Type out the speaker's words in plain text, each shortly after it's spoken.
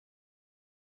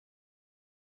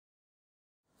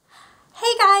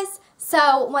Hey guys!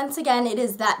 So once again, it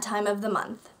is that time of the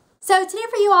month. So today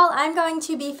for you all, I'm going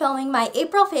to be filming my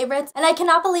April favorites, and I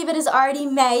cannot believe it is already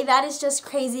May. That is just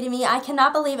crazy to me. I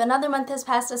cannot believe another month has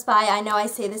passed us by. I know I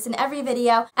say this in every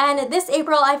video. And this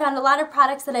April, I found a lot of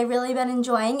products that I've really been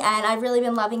enjoying, and I've really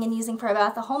been loving and using for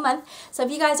about the whole month. So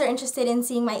if you guys are interested in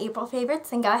seeing my April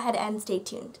favorites, then go ahead and stay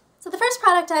tuned. So the first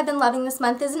product I've been loving this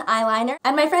month is an eyeliner,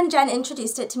 and my friend Jen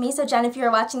introduced it to me. So Jen, if you're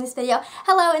watching this video,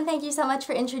 hello and thank you so much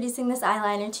for introducing this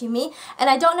eyeliner to me. And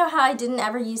I don't know how I didn't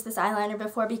ever use this eyeliner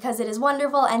before because it is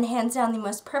wonderful and hands down the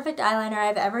most perfect eyeliner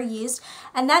I've ever used,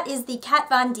 and that is the Kat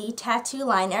Von D Tattoo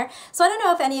Liner. So I don't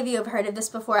know if any of you have heard of this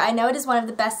before. I know it is one of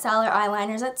the bestseller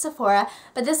eyeliners at Sephora,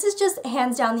 but this is just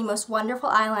hands down the most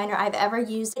wonderful eyeliner I've ever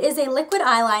used. It is a liquid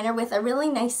eyeliner with a really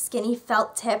nice skinny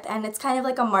felt tip, and it's kind of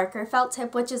like a marker felt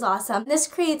tip, which is awesome. This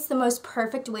creates the most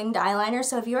perfect winged eyeliner,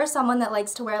 so if you are someone that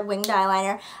likes to wear winged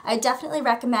eyeliner, I definitely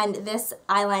recommend this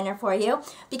eyeliner for you,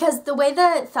 because the way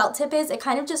the felt tip is, it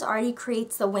kind of just already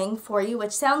creates the wing for you,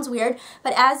 which sounds weird,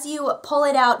 but as you pull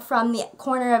it out from the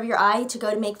corner of your eye to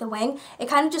go to make the wing, it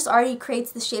kind of just already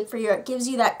creates the shape for you. It gives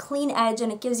you that clean edge,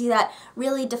 and it gives you that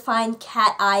really defined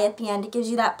cat eye at the end. It gives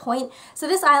you that point. So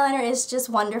this eyeliner is just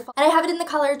wonderful, and I have it in the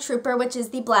color Trooper, which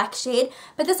is the black shade,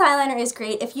 but this eyeliner is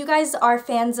great. If you guys are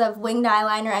fans of winged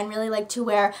eyeliner and really like to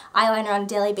wear eyeliner on a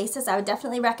daily basis, I would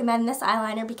definitely recommend this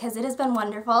eyeliner because it has been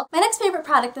wonderful. My next favorite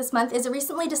product this month is a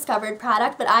recently discovered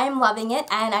product, but I am loving it,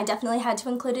 and I definitely had to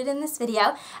include it in this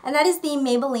video, and that is the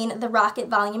Maybelline The Rocket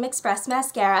Volume Express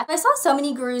Mascara. I saw so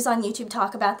many gurus on YouTube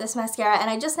talk about this mascara, and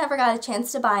I just never got a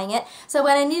chance to buying it, so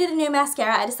when I needed a new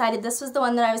mascara, I decided this was the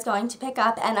one that I was going to pick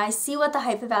up, and I see what the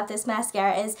hype about this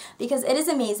mascara is because it is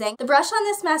amazing. The brush on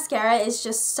this mascara is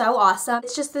just so awesome.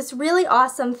 It's just this really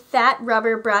awesome fat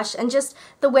rubber brush, and just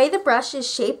the way the brush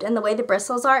is shaped and the way the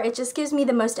bristles are, it just gives me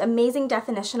the most amazing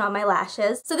definition on my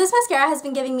lashes. So this mascara has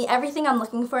been giving me everything I'm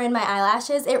looking for in my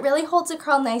eyelashes. It really holds a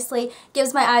curl nicely,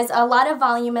 gives my eyes a lot of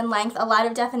volume and length, a lot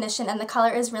of definition, and the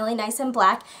color is really nice and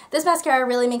black. This mascara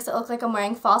really makes it look like I'm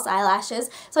wearing false eyelashes.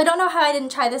 So I don't know how I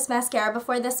didn't try this mascara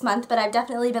before this month, but I've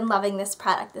definitely been loving this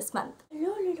product this month.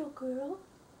 Hello, little girl.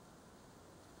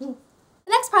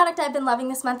 The next product I've been loving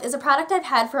this month is a product I've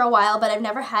had for a while, but I've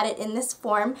never had it in this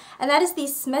form, and that is the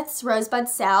Smith's Rosebud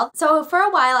Salve. So for a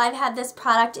while I've had this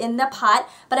product in the pot,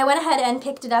 but I went ahead and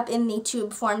picked it up in the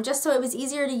tube form just so it was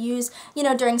easier to use, you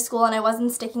know, during school, and I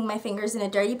wasn't sticking my fingers in a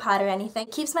dirty pot or anything.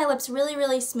 It keeps my lips really,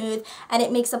 really smooth, and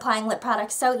it makes applying lip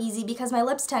products so easy because my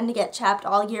lips tend to get chapped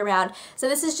all year round. So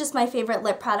this is just my favorite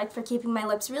lip product for keeping my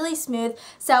lips really smooth.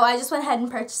 So I just went ahead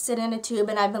and purchased it in a tube,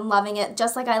 and I've been loving it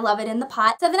just like I love it in the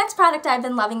pot. So the next product I've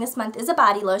been loving this month is a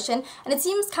body lotion, and it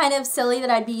seems kind of silly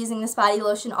that I'd be using this body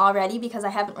lotion already because I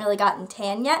haven't really gotten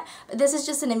tan yet, but this is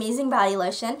just an amazing body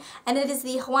lotion, and it is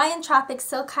the Hawaiian Tropic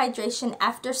Silk Hydration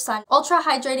After Sun Ultra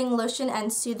Hydrating Lotion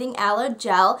and Soothing Aloe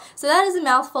Gel. So that is a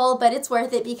mouthful, but it's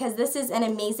worth it because this is an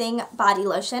amazing body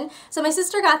lotion. So my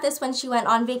sister got this when she went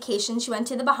on vacation. She went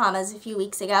to the Bahamas a few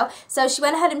weeks ago, so she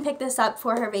went ahead and picked this up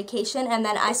for her vacation, and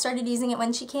then I started using it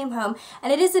when she came home,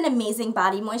 and it is an amazing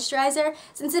body moisturizer.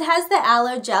 Since it has the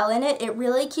aloe gel in it, it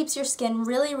really keeps your skin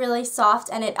really, really soft,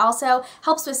 and it also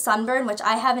helps with sunburn, which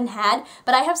I haven't had,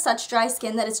 but I have such dry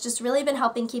skin that it's just really been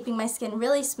helping keeping my skin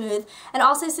really smooth. And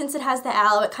also, since it has the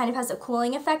aloe, it kind of has a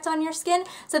cooling effect on your skin,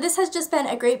 so this has just been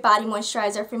a great body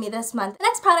moisturizer for me this month. The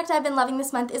next product I've been loving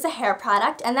this month is a hair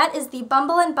product, and that is the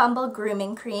Bumble & Bumble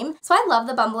Grooming Cream. So I love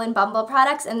the Bumble & Bumble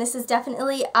products, and this is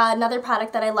definitely another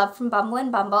product that I love from Bumble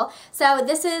 & Bumble. So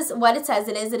this is what it says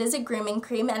it is. It is a grooming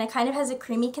cream, and it kind of has a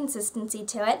creamy consistency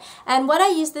to it. And what I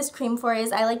use this cream for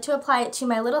is I like to apply it to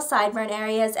my little sideburn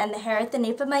areas and the hair at the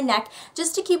nape of my neck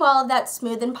just to keep all of that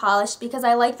smooth and polished, because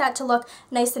I like that to look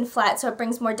nice and flat, so it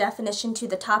brings more definition to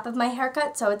the top of my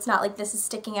haircut, so it's not like this is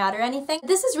sticking out or anything.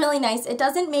 This is really nice. It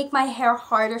doesn't make my hair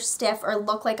hard or stiff or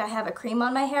look like I have a cream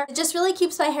on my hair. It just really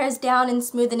keeps my hairs down and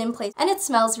smooth and in place, and it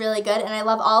smells really good, and I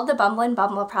love all of the Bumble &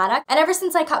 Bumble product. And ever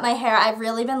since I cut my hair, I've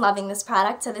really been loving this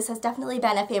product, so this has definitely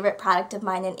been a favorite product of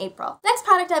mine in April. Next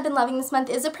product I've been loving this month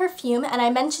is a perfume, and I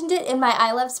mentioned it in my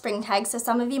I Love Spring tag, so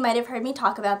some of you might have heard me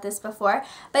talk about this before,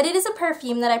 but it is a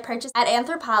perfume that I purchased at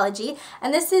Anthropologie,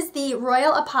 and this is the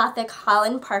Royal Apothic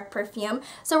Holland Park perfume.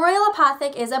 So Royal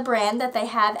Apothic is a brand that they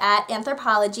have at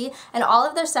Anthropologie, and all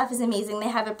of their stuff is amazing. They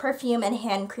have a perfume and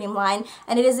hand cream line,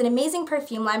 and it is an amazing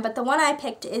perfume line, but the one I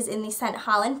picked is in the scent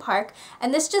Holland Park,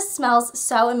 and this just smells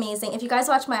so amazing. If you guys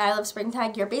watch my I Love Spring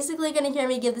tag, you're basically going to hear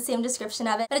me give the same description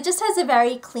of it, but it just has a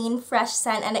very clean, fresh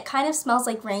scent, and it kind of smells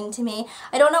like rain to me.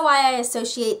 I don't know why I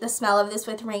associate the smell of this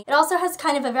with rain. It also has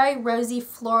kind of a very rosy,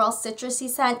 floral, citrusy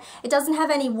scent. It doesn't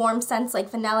have any warm scents like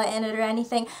vanilla in it or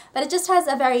anything, but it just has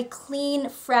a very clean,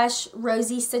 fresh,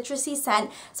 rosy, citrusy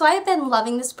scent. So I have been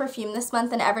loving this perfume this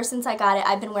month, and ever since I got it,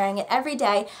 I've been wearing it every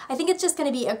day. I think it's just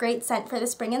going to be a great scent for the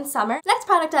spring and summer. Next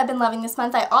product I've been loving this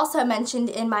month I also mentioned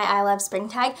in my I Love Spring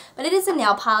tag, but it is a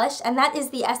nail polish, and that is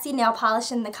the Essie nail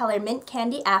polish in the color Mint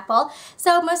Candy Apple.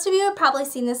 So most of you have probably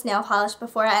seen this nail polish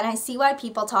before, and I see why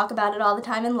people talk about it all the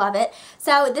time and love it.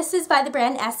 So this is by the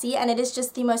brand Essie, and it is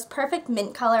just the most perfect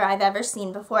mint color I've ever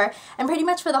seen before. And pretty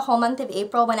much for the whole month of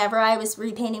April, whenever I was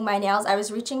repainting my nails, I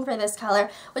was reaching for this color,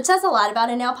 which says a lot about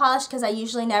a nail polish because I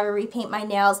usually never repaint my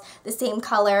nails the same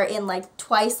color in like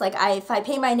twice. Like if I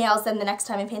paint my nails, then the next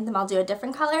time I paint them I'll do a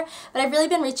different color. But I've really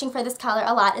been reaching for this color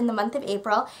a lot in the month of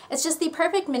April. It's just the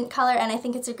perfect mint color, and I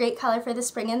think it's a great color for the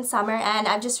spring and summer, and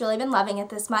I've just really been loving it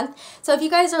this month. So if you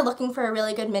guys are looking for a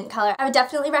really good mint color, I would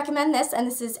definitely recommend this, and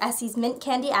this is Essie's Mint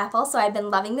Candy Apple. So I've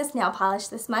been loving this nail polish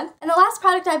this month. And the last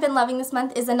product I've been loving this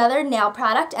month is another nail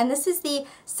product, and this is the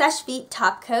Seche Vite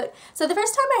Top Coat. So the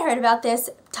first time I heard about this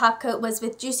top coat was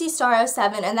with Juicy Star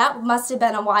 07, and that must have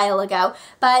been a while ago,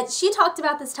 but she talked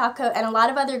about this top coat, and a lot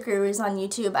of other gurus on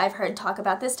YouTube I've heard talk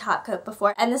about this top coat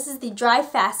before, and this is the Dry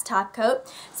Fast top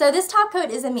coat. So this top coat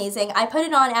is amazing. I put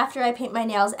it on after I paint my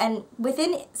nails, and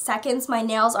within seconds my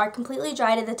nails are completely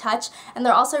dry to the touch, and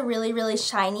they're also really, really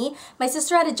shiny. My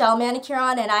sister had a gel manicure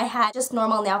on, and I had just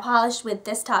normal nail polish with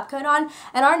this top coat on,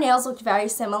 and our nails looked very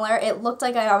similar. It looked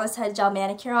like I almost had a gel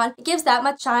manicure on. It gives that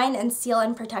much shine and seal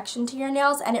and protection to your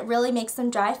nails, and it really makes them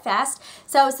dry fast.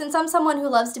 So since I'm someone who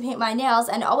loves to paint my nails,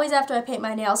 and always after I paint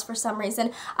my nails for some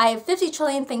reason, I have 50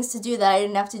 trillion things to do that I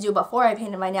didn't have to do before I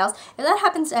painted my nails. If that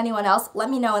happens to anyone else, let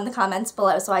me know in the comments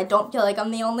below so I don't feel like I'm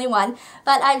the only one.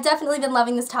 But I've definitely been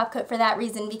loving this top coat for that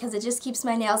reason, because it just keeps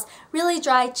my nails really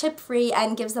dry, chip-free,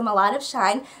 and gives them a lot of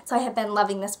shine. So I have been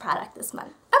loving this product this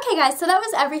month. Okay guys, so that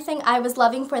was everything I was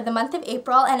loving for the month of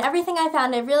April, and everything I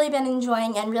found I've really been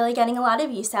enjoying and really getting a lot of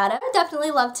use out of. I would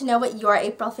definitely love to know what your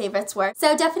April favorites were.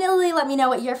 So definitely let me know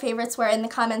what your favorites were in the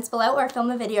comments below, or film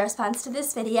a video response to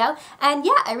this video. And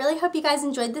yeah, I really hope you guys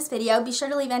enjoyed this video. Be sure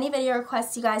to leave any video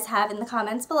requests you guys have in the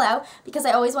comments below, because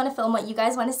I always want to film what you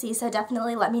guys want to see, so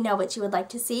definitely let me know what you would like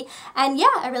to see. And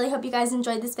yeah, I really hope you guys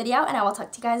enjoyed this video, and I will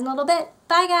talk to you guys in a little bit.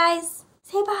 Bye guys!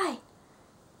 Say bye!